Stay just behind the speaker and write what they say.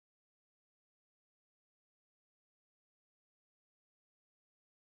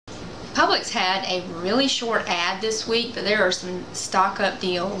Publix had a really short ad this week, but there are some stock up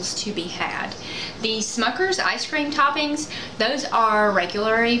deals to be had. The Smucker's ice cream toppings, those are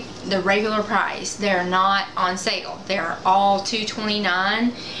the regular price. They're not on sale. They're all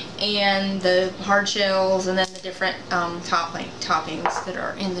 $2.29, and the hard shells and then the different toppings that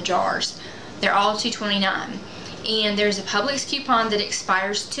are in the jars, they're all $2.29. And there's a Publix coupon that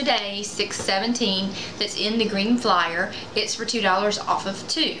expires today, 6/17, that's in the green flyer. It's for $2 off of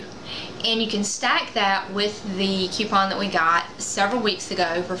 2. And you can stack that with the coupon that we got several weeks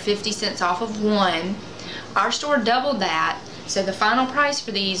ago for 50 cents off of 1. Our store doubled that, so the final price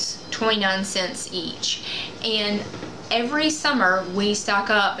for these 29 cents each. And every summer we stock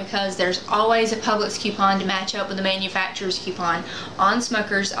up because there's always a Publix coupon to match up with the manufacturer's coupon on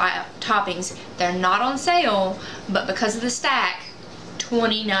Smucker's toppings. They're not on sale, but because of the stack,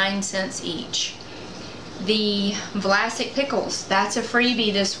 29 cents each. The Vlasic pickles, that's a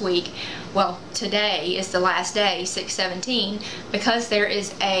freebie this week. Well, today is the last day, 6/17, because there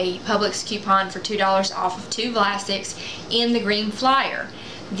is a Publix coupon for $2 off of 2 Vlasics in the green flyer.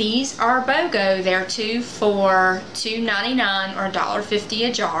 These are BOGO. They're 2 for $2.99 or $1.50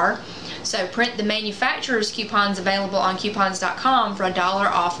 a jar. So print the manufacturer's coupons available on coupons.com for $1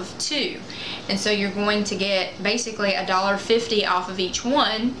 off of 2. And so you're going to get basically $1.50 off of each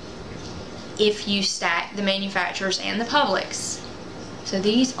one if you stack the manufacturers and the Publix. So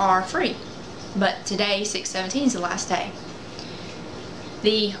these are free. But today, 6/17, is the last day.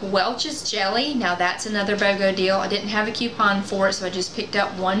 The Welch's jelly, now that's another BOGO deal. I didn't have a coupon for it, so I just picked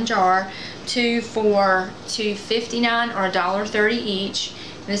up 1 jar, 2 for $2.59 or $1.30 each.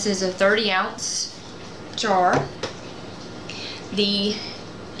 This is a 30-ounce jar. The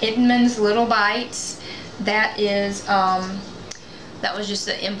Edmund's Little Bites, that is that was just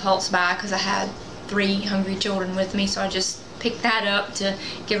an impulse buy because I had 3 hungry children with me, so I just picked that up to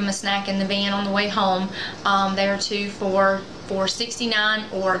give them a snack in the van on the way home. They are 2 for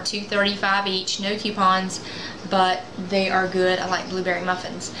 $4.69 or $2.35 each. No coupons, but they are good. I like blueberry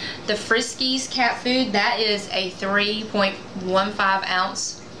muffins. The Friskies cat food, that is a 3.15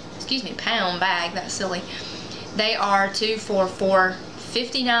 ounce, pound bag. That's silly. They are 2 for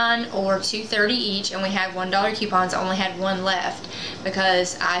 $4.59 or $2.30 each, and we had $1 coupons. I only had 1 left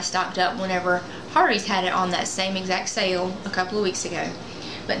because I stocked up whenever Harvey's had it on that same exact sale a couple of weeks ago.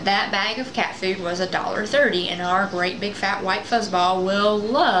 But that bag of cat food was $1.30, and our great big fat white fuzzball will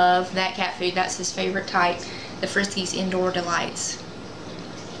love that cat food. That's his favorite type, the Friskies Indoor Delights.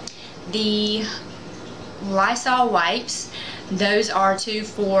 The Lysol wipes, those are 2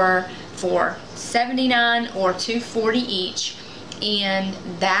 for $4.79 or $2.40 each, and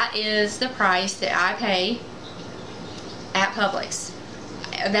that is the price that I pay at Publix.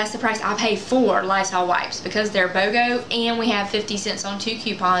 That's the price I pay for Lysol wipes because they're BOGO, and we have 50 cents on 2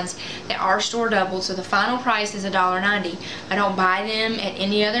 coupons that our store doubled, so the final price is $1.90. I don't buy them at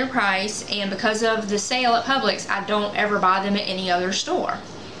any other price, and because of the sale at Publix, I don't ever buy them at any other store.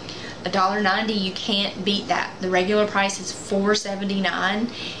 $1.90, you can't beat that. The regular price is $4.79,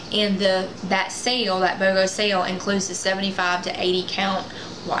 and that sale, that BOGO sale, includes the 75 to 80 count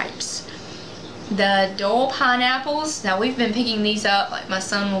wipes. The Dole pineapples, now we've been picking these up. Like my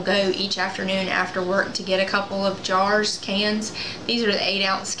son will go each afternoon after work to get a couple of cans. These are the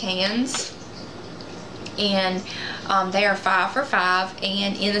 8-ounce cans, and they are 5 for $5.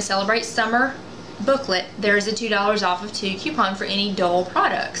 And in the Celebrate Summer booklet, there is a $2 off of 2 coupon for any Dole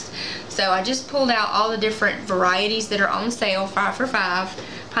products. So I just pulled out all the different varieties that are on sale, 5 for $5.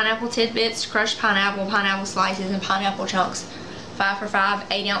 Pineapple tidbits, crushed pineapple, pineapple slices, and pineapple chunks. 5 for $5,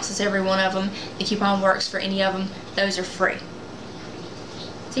 8 ounces every one of them. The coupon works for any of them. Those are free.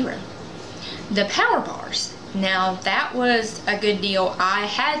 0. The Power Bars. Now that was a good deal. I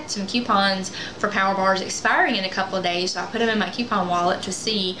had some coupons for Power Bars expiring in a couple of days, so I put them in my coupon wallet to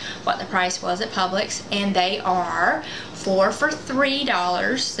see what the price was at Publix, and they are 4 for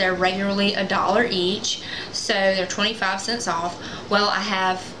 $3. They're regularly $1 each, so they're 25 cents off. Well, I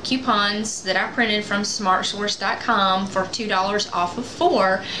have coupons that I printed from smartsource.com for $2 off of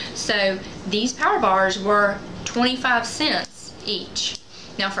 4, so these Power Bars were 25 cents each.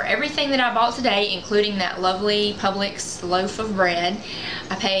 Now for everything that I bought today, including that lovely Publix loaf of bread,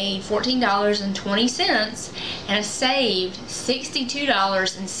 I paid $14.20, and I saved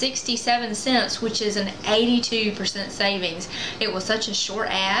 $62.67, which is an 82% savings. It was such a short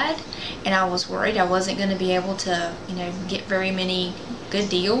ad, and I was worried I wasn't going to be able to, get very many good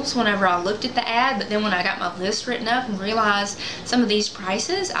deals whenever I looked at the ad, but then when I got my list written up and realized some of these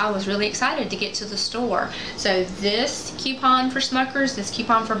prices, I was really excited to get to the store. So this coupon for Smucker's, this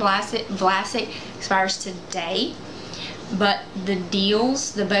coupon for Vlasic expires today. but the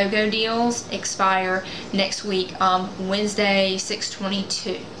deals, the BOGO deals, expire next week, Wednesday,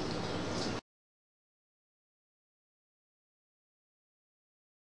 6/22.